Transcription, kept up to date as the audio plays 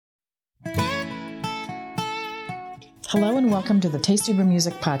Hello and welcome to the Tasty Brew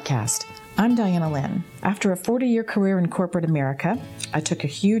Music Podcast. I'm Diana Lynn. After a 40-year career in corporate America, I took a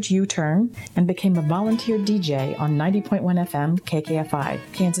huge U-turn and became a volunteer DJ on 90.1 FM KKFI,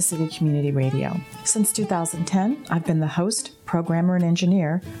 Kansas City Community Radio. Since 2010, I've been the host, programmer, and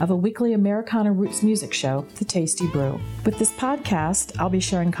engineer of a weekly Americana roots music show, The Tasty Brew. With this podcast, I'll be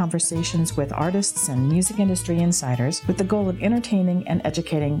sharing conversations with artists and music industry insiders with the goal of entertaining and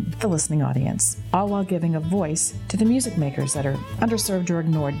educating the listening audience, all while giving a voice to the music makers that are underserved or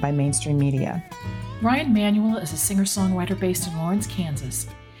ignored by mainstream media. Ryan Manuel is a singer-songwriter based in Lawrence, Kansas.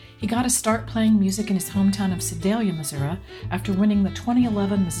 He got a start playing music in his hometown of Sedalia, Missouri, after winning the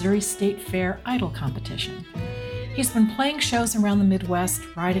 2011 Missouri State Fair Idol competition. He's been playing shows around the Midwest,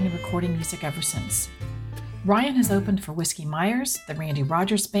 writing and recording music ever since. Ryan has opened for Whiskey Myers, the Randy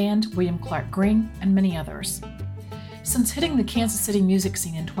Rogers Band, William Clark Green, and many others. Since hitting the Kansas City music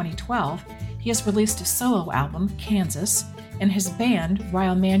scene in 2012, he has released a solo album, Kansas, and his band,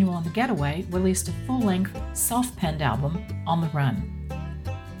 Ryan Manuel and the Getaway, released a full-length, self-penned album, On the Run.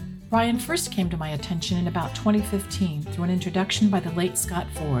 Ryan first came to my attention in about 2015 through an introduction by the late Scott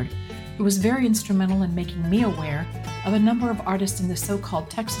Ford, who was very instrumental in making me aware of a number of artists in the so-called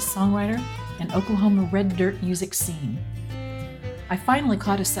Texas songwriter and Oklahoma red dirt music scene. I finally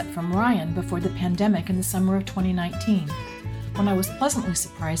caught a set from Ryan before the pandemic in the summer of 2019, when I was pleasantly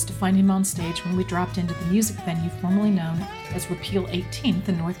surprised to find him on stage when we dropped into the music venue formerly known as Repeal 18th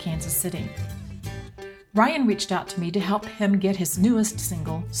in North Kansas City. Ryan reached out to me to help him get his newest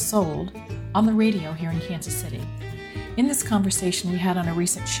single, Sold, on the radio here in Kansas City. In this conversation we had on a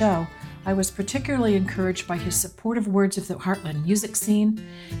recent show, I was particularly encouraged by his supportive words of the Heartland music scene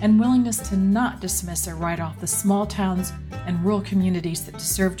and willingness to not dismiss or write off the small towns and rural communities that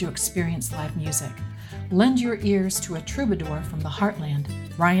deserve to experience live music. Lend your ears to a troubadour from the Heartland,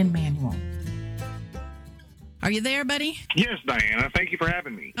 Ryan Manuel. Are you there, buddy? Yes, Diana. Thank you for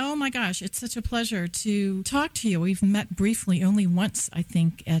having me. Oh, my gosh. It's such a pleasure to talk to you. We've met briefly only once, I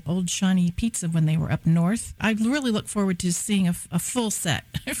think, at Old Shawnee Pizza when they were up north. I really look forward to seeing a full set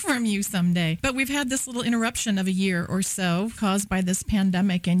from you someday. But we've had this little interruption of a year or so caused by this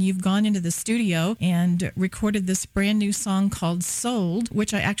pandemic, and you've gone into the studio and recorded this brand new song called Sold,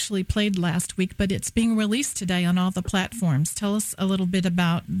 which I actually played last week, but it's being released today on all the platforms. Tell us a little bit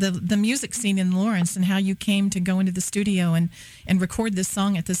about the music scene in Lawrence and how you came to go into the studio and record this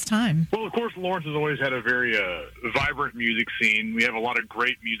song at this time. Well, of course, Lawrence has always had a very vibrant music scene. We have a lot of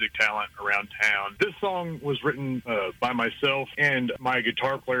great music talent around town. This song was written by myself and my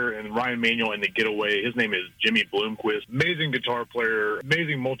guitar player and Ryan Manuel and the Getaway. His name is Jimmy Bloomquist. Amazing guitar player,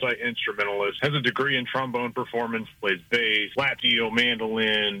 amazing multi-instrumentalist, has a degree in trombone performance, plays bass, lap steel,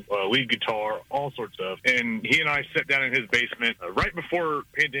 mandolin, lead guitar, all sorts of. And he and I sat down in his basement right before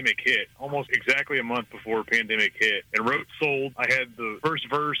pandemic hit, almost exactly a month before pandemic hit, and wrote Sold. I had the first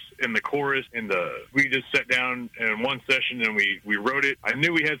verse and the chorus, and we just sat down in one session and we wrote it. I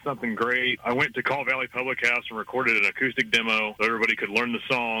knew we had something great. I went to Call Valley Public House and recorded an acoustic demo so everybody could learn the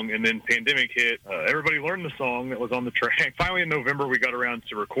song, and then pandemic hit. Everybody learned the song that was on the track. Finally, in November, we got around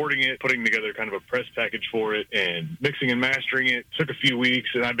to recording it, putting together kind of a press package for it, and mixing and mastering it. Took a few weeks,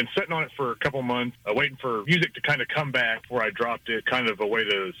 and I've been sitting on it for a couple months, waiting for music to kind of come back before I dropped it, kind of a way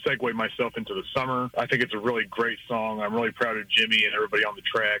to segue myself into the summer. I think it's a really great song. I'm really proud of Jimmy and everybody on the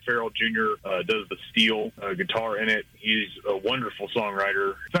track. Farrell Jr. Does the steel guitar in it. He's a wonderful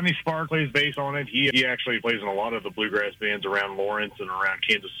songwriter. Sonny Spark plays bass on it. He actually plays in a lot of the bluegrass bands around Lawrence and around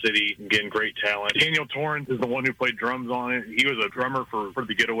Kansas City. Again, great talent. Daniel Torrance is the one who played drums on it. He was a drummer for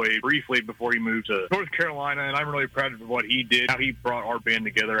the Getaway briefly before he moved to North Carolina, and I'm really proud of what he did, how he brought our band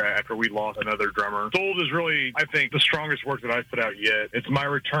together after we lost another drummer. Sold is really, I think, the strongest work that I've put out yet. It's my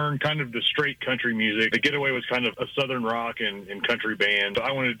return kind of to straight country music. The Getaway was kind of a southern rock and country band. So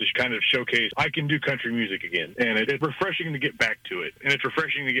I wanted to kind of showcase I can do country music again. And it's refreshing to get back to it. And it's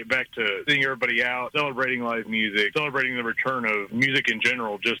refreshing to get back to seeing everybody out, celebrating live music, celebrating the return of music in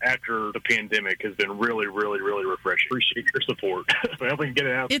general just after the pandemic has been really, really, really refreshing. Appreciate your support for helping get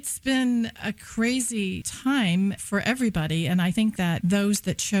it out. It's been a crazy time for everybody. And I think that those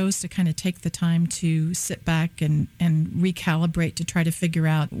that chose to kind of take the time to sit back and recalibrate to try to figure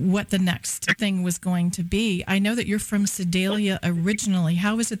out what the next thing was going to be. I know that you're from Sedalia originally.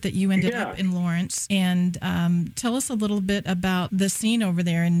 How is it that you ended up in Lawrence? And tell us a little bit about the scene over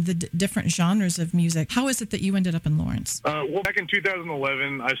there and the different genres of music. How is it that you ended up in Lawrence? Well, back in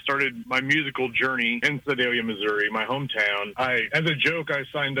 2011, I started my musical journey in Sedalia, Missouri, my hometown. As a joke, I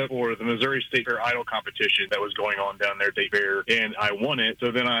signed up for the Missouri State Fair Idol competition that was going on down there at State Fair, and I won it.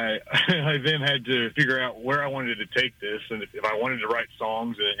 So then I then had to figure out where I wanted to take this, and if I wanted to write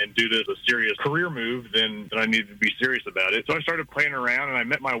songs and do this a serious career move, then I needed to be serious about it. So I started playing around, and I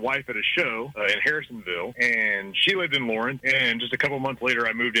met my wife at a show in Harrisonville, and she lived in Lawrence. And just a couple months later,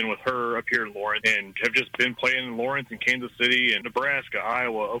 I moved in with her up here in Lawrence, and have just been playing in Lawrence and Kansas City and Nebraska,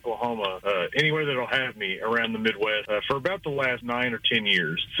 Iowa, Oklahoma, anywhere that'll have me around the Midwest for about the last 9 or 10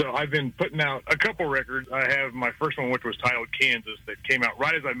 years. So I've been putting out a couple records. I have my first one, which was titled Kansas, that came out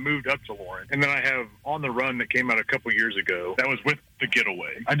right as I moved up to Lawrence. And then I have On the Run that came out a couple years ago. That was with The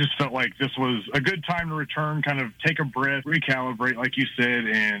Getaway. I just felt like this was a good time to return, kind of take a breath, recalibrate, like you said,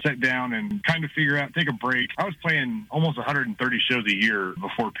 and sit down and kind of figure out, take a break. I was playing almost 130 shows a year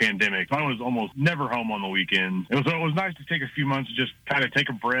before pandemic. So I was almost never home on the weekends. It was nice to take a few months to just kind of take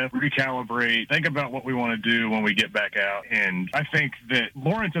a breath, recalibrate, think about what we want to do when we get back out. And I think that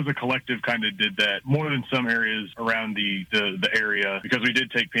Lawrence as a collective kind of did that more than some areas around the area, because we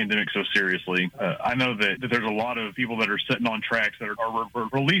did take pandemic so seriously. I know that there's a lot of people that are sitting on tracks that are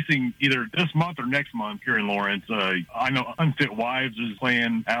releasing either this month or next month here in Lawrence. I know Unfit Wives is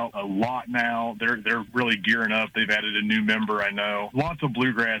playing out a lot now. They're really gearing up. They've added a new member, I know. Lots of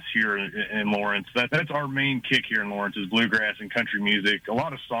bluegrass here in Lawrence. That's our main kick here in Lawrence, is bluegrass and country music. A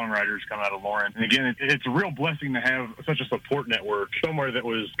lot of songwriters come out of Lawrence. And again, it's a real blessing to have such a support network somewhere that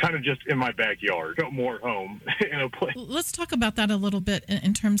was kind of just in my backyard. Felt more at home in a place. Let's talk about that a little bit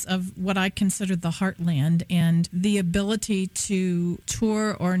in terms of what I consider the heartland and the ability to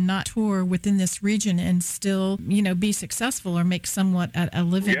tour or not tour within this region and still, be successful or make somewhat a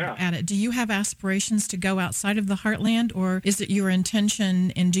living at it. Do you have aspirations to go outside of the heartland, or is it your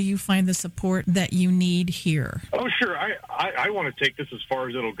intention, and do you find the support that you need here? Oh, sure. I want to take this as far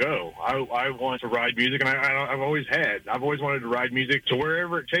as it'll go. I want to ride music, and I've always had. I've always wanted to ride music to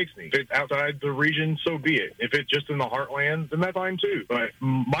wherever it takes me. If it's outside the region, so be it. If it's just in the heartland, then that's fine too. But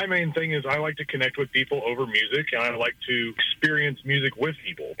my main thing is I like to connect with people over music, and I like to experience music with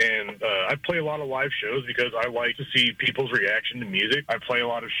people. And I play a lot of live shows because I like to see people's reaction to music. I play a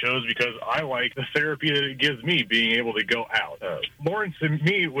lot of shows because I like the therapy that it gives me being able to go out. Lawrence, to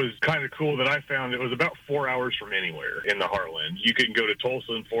me, was kind of cool that I found it was about 4 hours from anywhere in the heartland. You can go to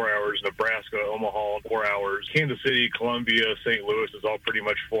Tulsa in 4 hours, Nebraska, Omaha in 4 hours, Kansas City, Columbia, St. Louis is all pretty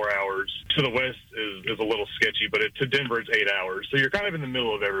much 4 hours. To the west is a little sketchy, but to Denver it's 8 hours. So you're kind of in the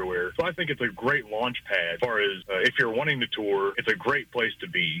middle of everywhere. So I think it's a great launch pad as far as if you're wanting to tour, it's a great place to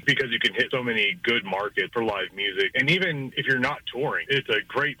be because you can hit so many good markets for live music. And even if you're not touring, it's a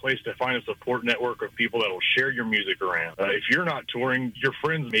great place to find a support network of people that will share your music around. If you're not touring, your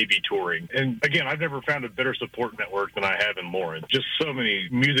friends may be touring. And again, I've never found a better support network than I have in Lawrence. Just so many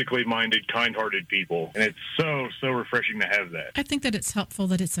musically minded, kind-hearted people. And it's so refreshing to have that. I think that it's helpful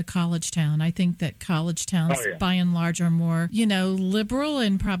that it's a college town. I think that college towns, by and large, are more, liberal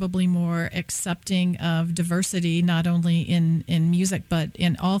and probably more accepting of diversity, not only in music, but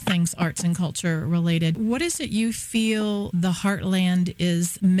in all things arts and culture related. What is it you feel the heartland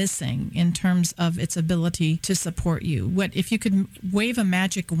is missing in terms of its ability to support you? What, if you could wave a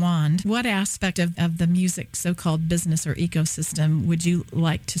magic wand, what aspect of the music so-called business or ecosystem would you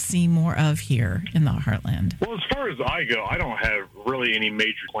like to see more of here in the heartland? Well, as far as I go, I don't have really any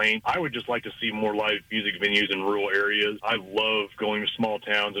major claims. I would just like to see more live music venues in rural areas. I love going to small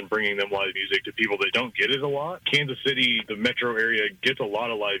towns and bringing them live music to people that don't get it a lot. Kansas City, the metro area, gets a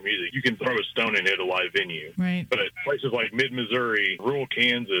lot of live music. You can throw a stone and hit a live venue. Right. But at places like mid-Missouri, rural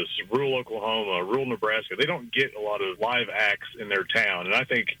Kansas, rural Oklahoma, rural Nebraska, they don't get a lot of live acts in their town. And I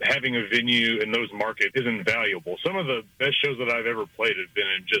think having a venue in those markets is invaluable. Some of the best shows that I've ever played have been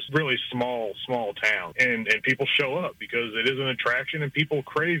in just really small towns. And people show up because it is an attraction and people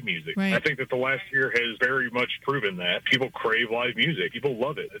crave music. Right. I think that the last year has very much proven that. People crave live music. People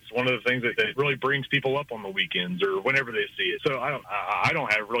love it. It's one of the things that really brings people up on the weekends or whenever they see it. So I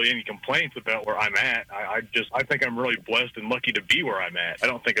don't have really any complaints about where I'm at. I think I'm really blessed and lucky to be where I'm at. I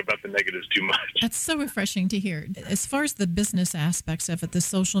don't think about the negatives too much. That's so refreshing to hear. As far as the business aspects of it, the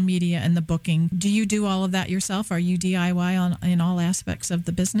social media and the booking, do you do all of that yourself? Are you DIY in all aspects of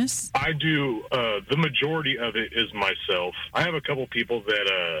the business? I do. The majority of it is myself. I have a couple people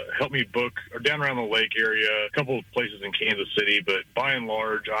that help me book down around the lake area, a couple of places in Kansas City, but by and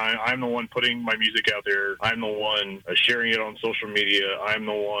large, I'm the one putting my music out there. I'm the one sharing it on social media. I'm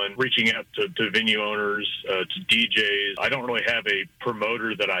the one reaching out to venue owners, to DJs. I don't really have a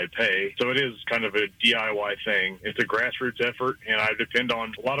promoter that I pay, so it is kind of a DIY thing. It's a grassroots effort, and I depend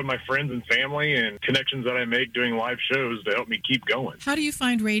on a lot of my friends and family and connections that I make doing live shows to help me keep going. How do you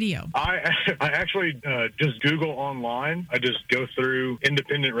find radio? I actually just Google online. I just go through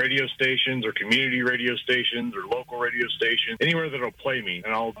independent radio stations or community radio stations or local radio stations, anywhere that'll play me.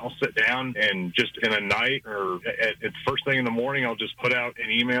 And I'll sit down and just in a night or at first thing in the morning, I'll just put out an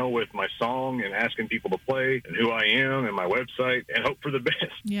email with my song and asking people to play and who I am and my website and hope for the best.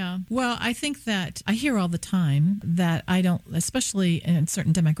 Yeah. Well, I think that I hear all the time that I don't, especially in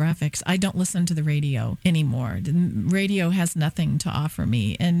certain demographics, I don't listen to the radio anymore. The radio has nothing to offer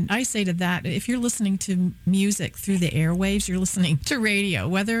me. And I say to that, if you're listening to music through the airwaves, you're listening to radio,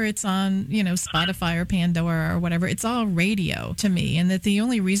 whether it's on, Spotify or Pandora or whatever, it's all radio to me. And that the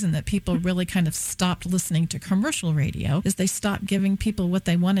only reason that people really kind of stopped listening to commercial radio is they stopped giving people what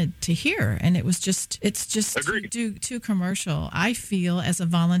they wanted to hear. And it's just too commercial. I feel as a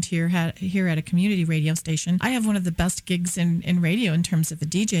volunteer here at a community radio station, I have one of the best gigs in radio in terms of a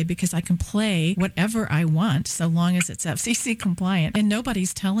DJ because I can play whatever I want so long as it's FCC compliant and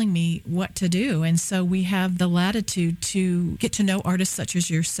nobody's telling me what to do. And so we have the latitude to get to know artists such as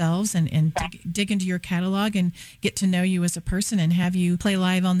yourselves and dig into your catalog and get to know you as a person and have you play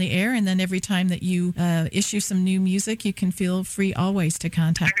live on the air. And then every time that you issue some new music, you can feel free always to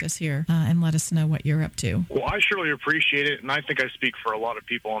contact us here and let us know what you're up to. Well, I surely appreciate it. And I think I speak for a lot of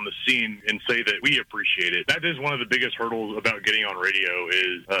people on the scene and say that we appreciate it. That is one of the biggest hurdles about getting on radio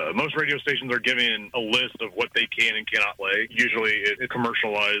is most radio stations are giving a list of what they can and cannot play. Usually it's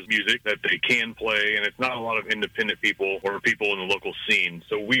commercialized music that they can play, and it's not a lot of independent people or people in the local scene.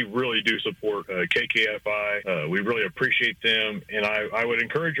 So we really do support KKFI. We really appreciate them, and I would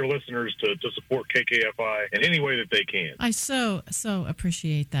encourage your listeners to support KKFI in any way that they can. I so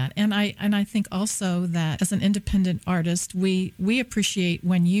appreciate that. And I think also that as an independent artist, we appreciate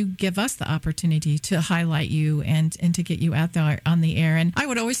when you give us the opportunity to highlight you and to get you out there on the air. And I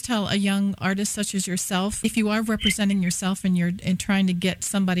would always tell a young artist such as yourself, if you are representing yourself and you're trying to get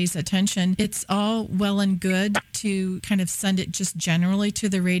somebody's attention, it's all well and good to kind of send it just generally to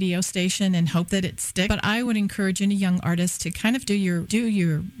the radio station and hope that it sticks. But I would encourage any young artist to kind of do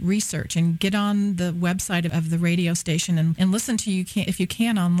your research and get on the website of the radio station and listen to if you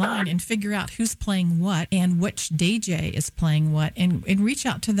can online and figure out who's playing what and which DJ is playing what and reach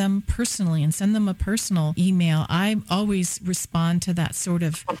out to them personally and send them a personal email. I always respond to that sort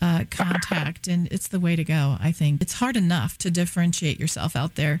of contact, and it's the way to go, I think. It's hard enough to differentiate yourself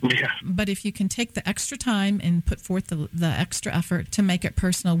out there. Yeah. But if you can take the extra time and put forth the extra effort to make it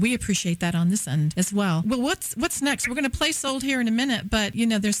personal, we appreciate that on this end as well. Well, what's next? We're going to play Sold here in a minute, but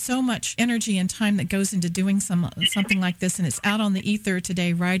there's so much energy and time that goes into doing something like this, and it's out on the ether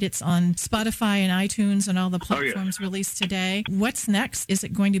today, right? It's on Spotify and iTunes and all the platforms released today. What's next? Is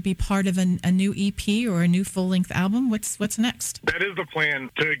it going to be part of a new EP or a new full-length album? What's next? That is the plan,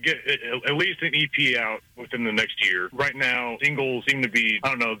 to get at least an EP out within the next year. Right now, singles seem to be,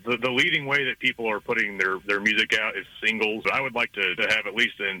 the leading way that people are putting their music out is singles. I would like to have at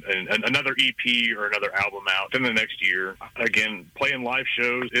least another EP or another album out in the next year. Again, playing live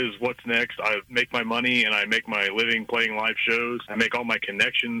shows is what's next. I make my money and I make my living playing live shows. I make all my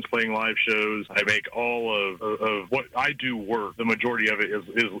connections playing live shows. I make all of what I do work. The majority of it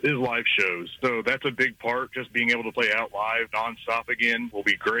is live shows. So that's a big part. Just being able to play out live nonstop again will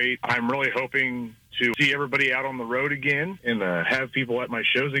be great. I'm really hoping to see everybody out on the road again and have people at my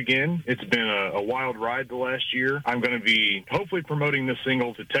shows again. It's been a wild ride the last year. I'm going to be hopefully promoting this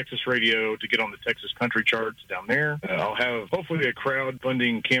single to Texas radio to get on the Texas country charts down there. I'll have hopefully a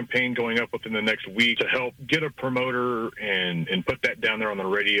crowdfunding campaign going up within the next week to help get a promoter and put that down there on the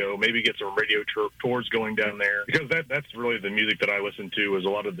radio, maybe get some radio tours going down there, because that's really the music that I listen to, is a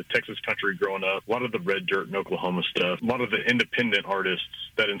lot of the Texas country growing up, a lot of the red dirt and Oklahoma stuff, a lot of the independent artists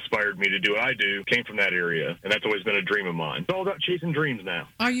that inspired me to do what I do came from that area, and that's always been a dream of mine. It's all about chasing dreams now.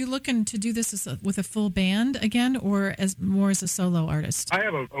 Are you looking to do this with a full band again, or more as a solo artist? I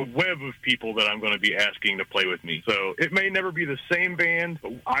have a web of people that I'm going to be asking to play with me, so it may never be the same band,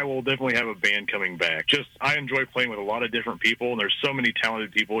 but I will definitely have a band coming back. I enjoy playing with a lot of different people, and there's so many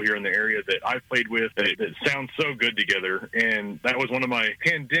talented people here in the area that I've played with that sound so good together, and that was one of my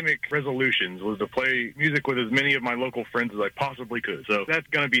pandemic resolutions, was to play music with as many of my local friends as I possibly could. So that's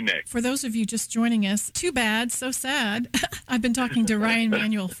going to be next. For those of you just joining us, too bad, so sad. I've been talking to Ryan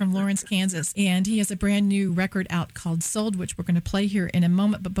Manuel from Lawrence, Kansas, and he has a brand new record out called Sold, which we're going to play here in a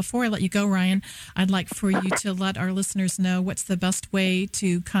moment. But before I let you go, Ryan, I'd like for you to let our listeners know what's the best way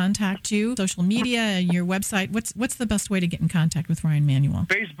to contact you, social media, and your website. What's the best way to get in contact with Ryan Manuel?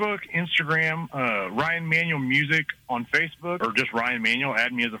 Facebook, Instagram, Ryan Manuel Music on Facebook, or just Ryan Manuel,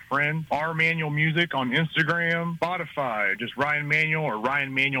 add me as a friend. R Manuel Music on Instagram, Spotify, just Ryan Manuel or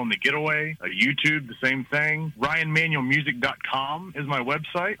Ryan Manuel and the Getaway, YouTube. YouTube, the same thing. RyanManuelMusic.com is my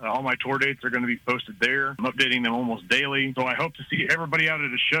website. All my tour dates are going to be posted there. I'm updating them almost daily. So I hope to see everybody out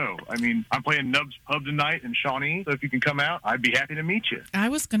at a show. I mean, I'm playing Nub's Pub tonight in Shawnee. So if you can come out, I'd be happy to meet you. I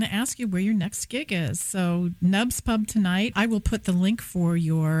was going to ask you where your next gig is. So Nub's Pub tonight. I will put the link for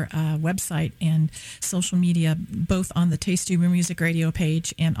your website and social media both on the Taste Tuber Music Radio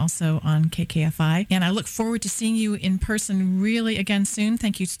page and also on KKFI. And I look forward to seeing you in person really again soon.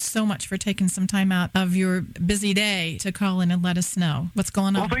 Thank you so much for taking some time out of your busy day to call in and let us know what's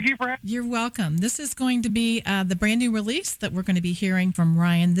going on. Well, thank you for having me. You're welcome. This is going to be the brand new release that we're going to be hearing from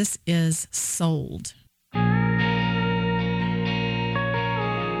Ryan. This is Sold.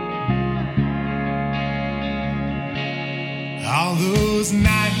 All those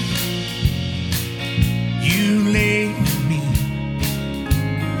nights you lay with me,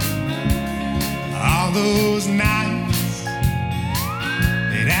 all those nights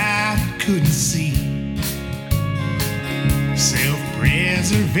that I couldn't see,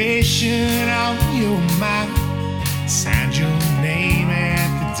 self-preservation on your mind, signed your name at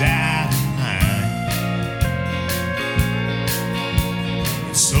the dotted line,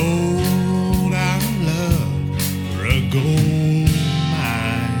 and sold our love for a gold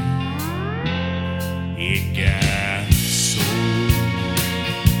mine. It got sold.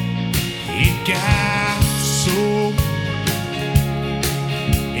 It got sold.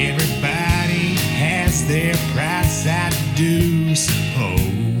 Everybody has their price, I do suppose.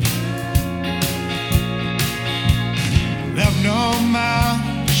 Love no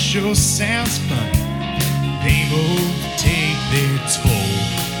more sure sounds fun. They both take their toll.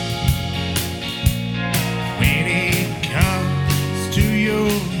 When it comes to your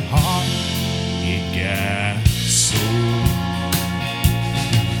heart, it got sold.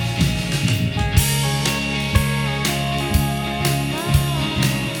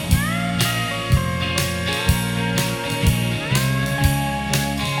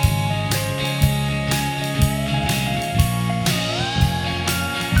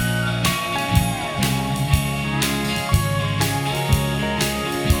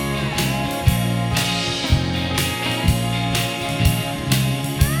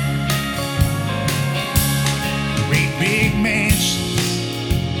 Big mansions,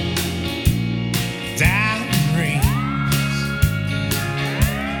 diamond rings.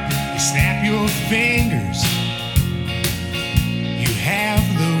 You snap your fingers, you have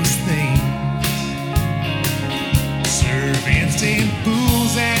those things. Serve instant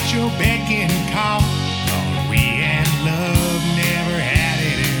booze at your beck and call. Thought we had love, never had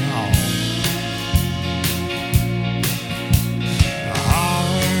it at all. The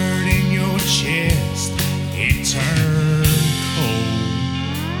heart in your chest, it turned cold,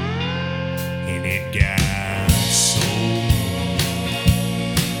 and it got sold.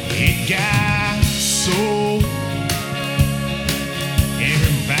 It got sold.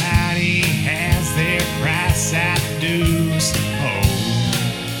 Everybody has their price, I do suppose.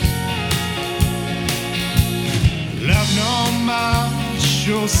 Love no more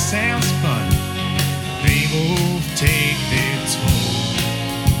sure sounds fun. They both take their toll.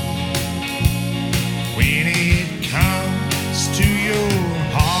 When it comes to your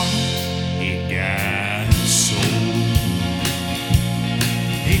heart, it got sold.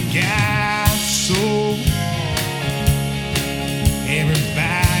 It got sold.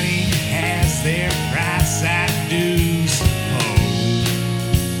 Everybody has their price, I do suppose.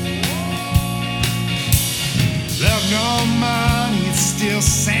 Love no money, it still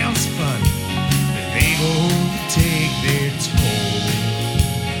sounds fun, but they both take their toll.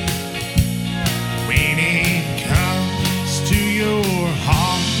 When it comes to your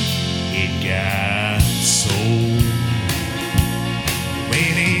heart, it got sold.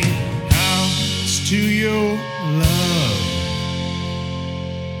 When it comes to your love,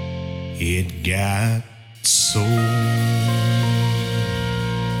 it got sold.